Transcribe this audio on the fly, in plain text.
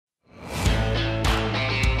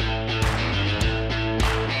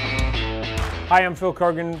Hi, I'm Phil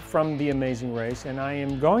Keoghan from The Amazing Race, and I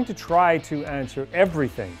am going to try to answer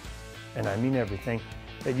everything, and I mean everything,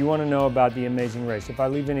 that you want to know about The Amazing Race. If I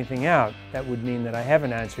leave anything out, that would mean that I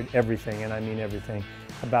haven't answered everything, and I mean everything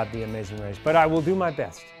about The Amazing Race. But I will do my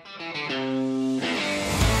best.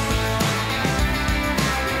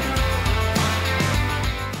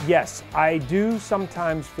 Yes, I do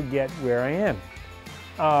sometimes forget where I am.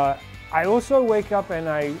 I also wake up and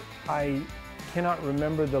I cannot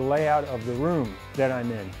remember the layout of the room that I'm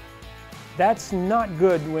in. That's not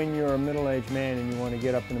good when you're a middle-aged man and you want to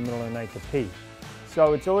get up in the middle of the night to pee.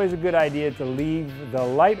 So it's always a good idea to leave the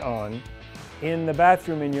light on in the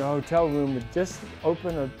bathroom in your hotel room, but just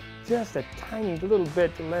open just a tiny little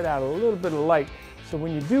bit to let out a little bit of light. So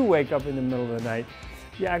when you do wake up in the middle of the night,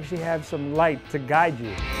 you actually have some light to guide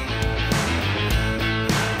you.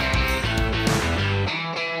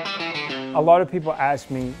 A lot of people ask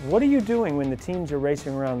me, what are you doing when the teams are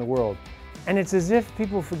racing around the world? And it's as if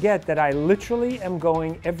people forget that I literally am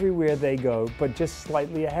going everywhere they go, but just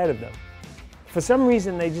slightly ahead of them. For some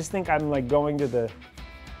reason, they just think I'm like going to the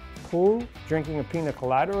pool, drinking a pina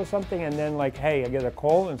colada or something, and then like, hey, I get a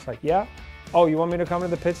call, and it's like, yeah? Oh, you want me to come to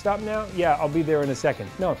the pit stop now? Yeah, I'll be there in a second.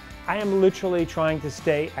 No, I am literally trying to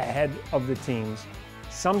stay ahead of the teams.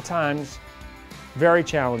 Sometimes very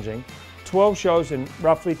challenging. 12 shows in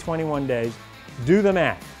roughly 21 days. Do the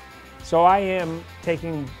math. So I am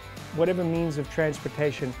taking whatever means of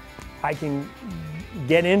transportation I can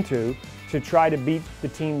get into to try to beat the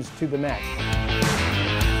teams to the match.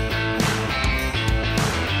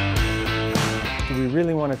 Do we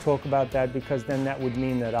really want to talk about that? Because then that would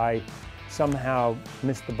mean that I somehow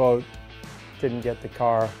missed the boat, didn't get the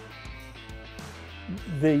car.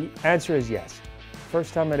 The answer is yes.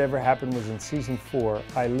 First time it ever happened was in season 4.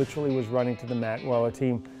 I literally was running to the mat while a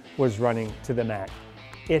team was running to the mat.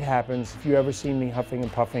 It happens. If you ever see me huffing and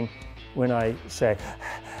puffing when I say,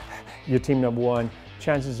 you're team number 1,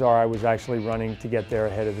 chances are I was actually running to get there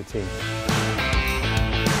ahead of the team.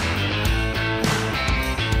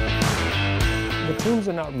 The teams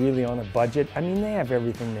are not really on a budget. I mean, they have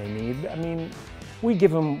everything they need. I mean, we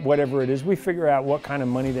give them whatever it is. We figure out what kind of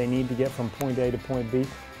money they need to get from point A to point B.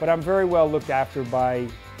 But I'm very well looked after by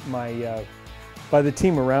the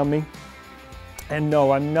team around me. And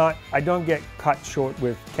no, I don't get cut short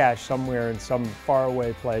with cash somewhere in some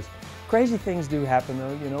faraway place. Crazy things do happen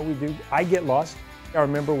though, you know, I get lost. I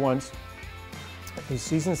remember once, in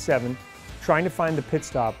season 7, trying to find the pit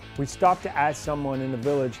stop. We stopped to ask someone in the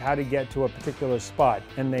village how to get to a particular spot.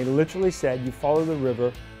 And they literally said, you follow the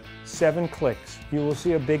river, 7 clicks, you will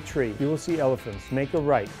see a big tree, you will see elephants, make a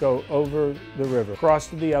right, go over the river, cross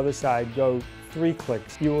to the other side, go 3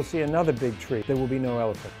 clicks, you will see another big tree, there will be no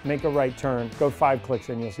elephant. Make a right turn, go 5 clicks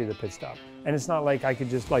and you'll see the pit stop. And it's not like I could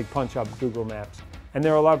just like punch up Google Maps. And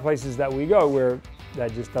there are a lot of places that we go where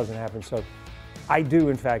that just doesn't happen. So I do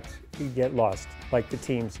in fact get lost, like the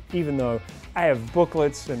teams, even though I have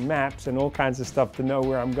booklets and maps and all kinds of stuff to know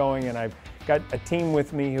where I'm going, and I've got a team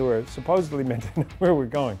with me who are supposedly meant to know where we're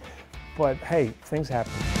going. But hey, things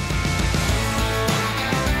happen.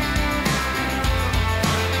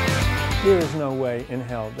 There is no way in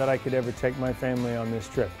hell that I could ever take my family on this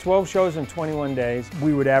trip. 12 shows in 21 days.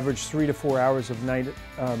 We would average 3 to 4 hours of night,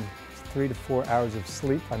 3 to 4 hours of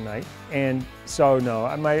sleep a night. And so no,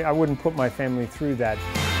 I wouldn't put my family through that.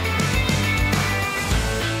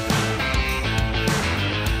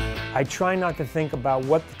 I try not to think about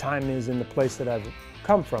what the time is in the place that I've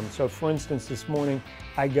come from. So for instance, this morning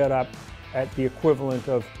I got up at the equivalent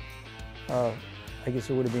of, I guess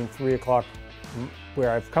it would have been 3 o'clock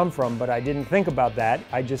where I've come from, but I didn't think about that.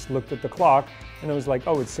 I just looked at the clock and it was like,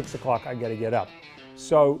 oh, it's 6 o'clock, I gotta get up.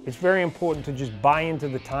 So it's very important to just buy into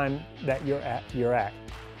the time that you're at.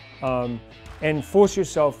 And force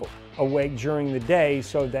yourself awake during the day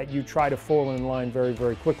so that you try to fall in line very,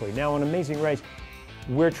 very quickly. Now on Amazing Race,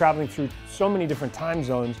 we're traveling through so many different time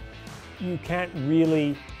zones, you can't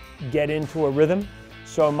really get into a rhythm.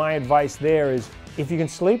 So my advice there is, if you can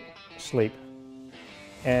sleep, sleep.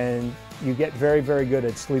 And you get very, very good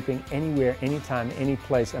at sleeping anywhere, anytime, any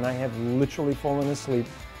place. And I have literally fallen asleep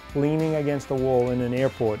leaning against a wall in an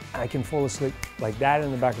airport. I can fall asleep like that in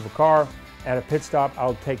the back of a car. At a pit stop,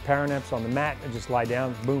 I'll take power naps on the mat and just lie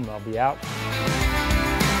down, boom, I'll be out.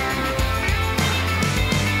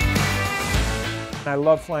 I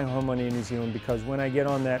love flying home on Air New Zealand because when I get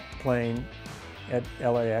on that plane at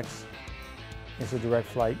LAX, it's a direct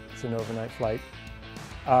flight, it's an overnight flight,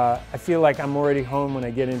 I feel like I'm already home when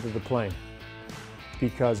I get into the plane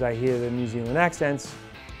because I hear the New Zealand accents,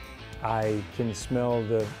 I can smell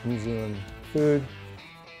the New Zealand food,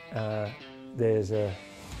 there's a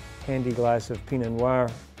handy glass of Pinot Noir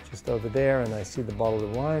just over there, and I see the bottle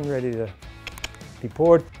of wine ready to be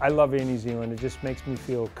poured. I love Air New Zealand. It just makes me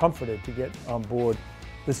feel comforted to get on board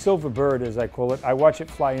the Silver Bird, as I call it. I watch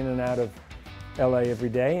it fly in and out of LA every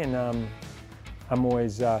day, and I'm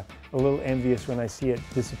always a little envious when I see it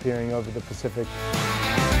disappearing over the Pacific.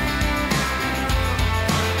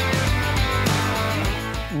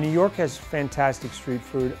 New York has fantastic street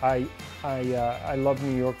food. I love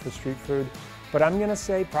New York for street food, but I'm gonna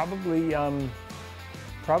say probably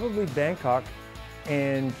Bangkok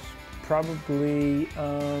and probably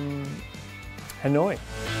Hanoi.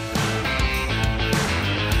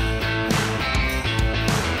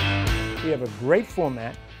 We have a great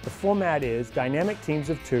format. The format is dynamic teams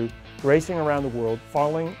of 2 racing around the world,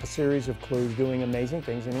 following a series of clues, doing amazing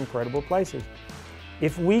things in incredible places.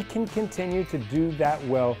 If we can continue to do that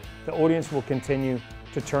well, the audience will continue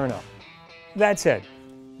to turn up. That said,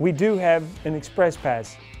 we do have an express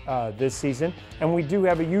pass this season, and we do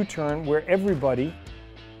have a U-turn where everybody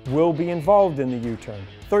will be involved in the U-turn.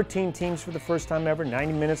 13 teams for the first time ever,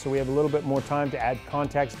 90 minutes, so we have a little bit more time to add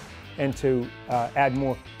context and to add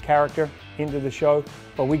more character into the show,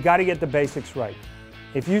 but we got to get the basics right.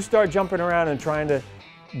 If you start jumping around and trying to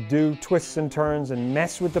do twists and turns and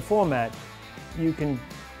mess with the format, you can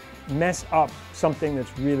mess up something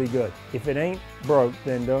that's really good. If it ain't broke,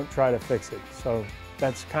 then don't try to fix it. So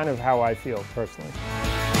that's kind of how I feel personally.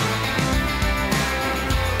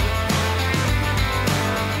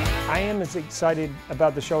 I am as excited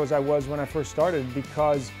about the show as I was when I first started,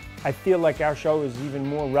 because I feel like our show is even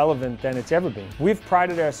more relevant than it's ever been. We've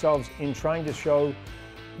prided ourselves in trying to show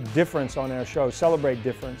difference on our show, celebrate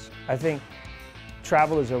difference. I think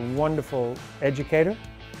travel is a wonderful educator.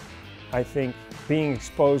 I think being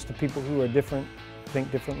exposed to people who are different,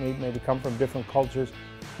 think differently, maybe come from different cultures,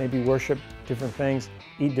 maybe worship different things,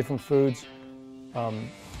 eat different foods,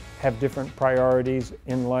 have different priorities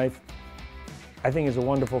in life, I think is a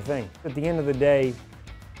wonderful thing. At the end of the day,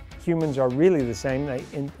 humans are really the same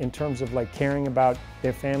in terms of like caring about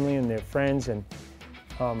their family and their friends, and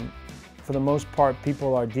for the most part,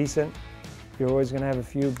 people are decent. You're always going to have a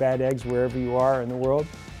few bad eggs wherever you are in the world,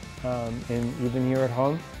 and even here at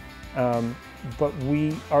home. But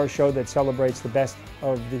we are a show that celebrates the best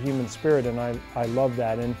of the human spirit, and I love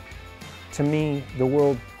that. And to me, the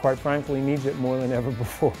world, quite frankly, needs it more than ever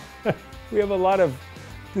before. We have a lot of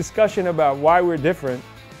discussion about why we're different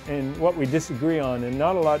and what we disagree on, and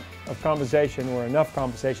not a lot of conversation, or enough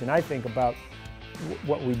conversation, I think, about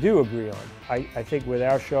what we do agree on. I think with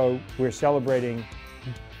our show, we're celebrating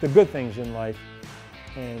the good things in life,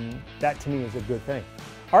 and that to me is a good thing.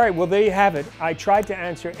 All right, well, there you have it. I tried to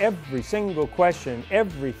answer every single question,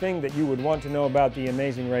 everything that you would want to know about The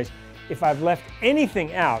Amazing Race. If I've left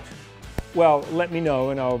anything out, well, let me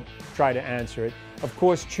know and I'll try to answer it. Of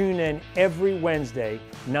course, tune in every Wednesday,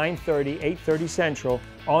 9:30, 8:30 Central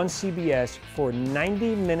on CBS for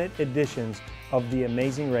 90-minute editions of The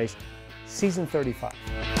Amazing Race, Season 35.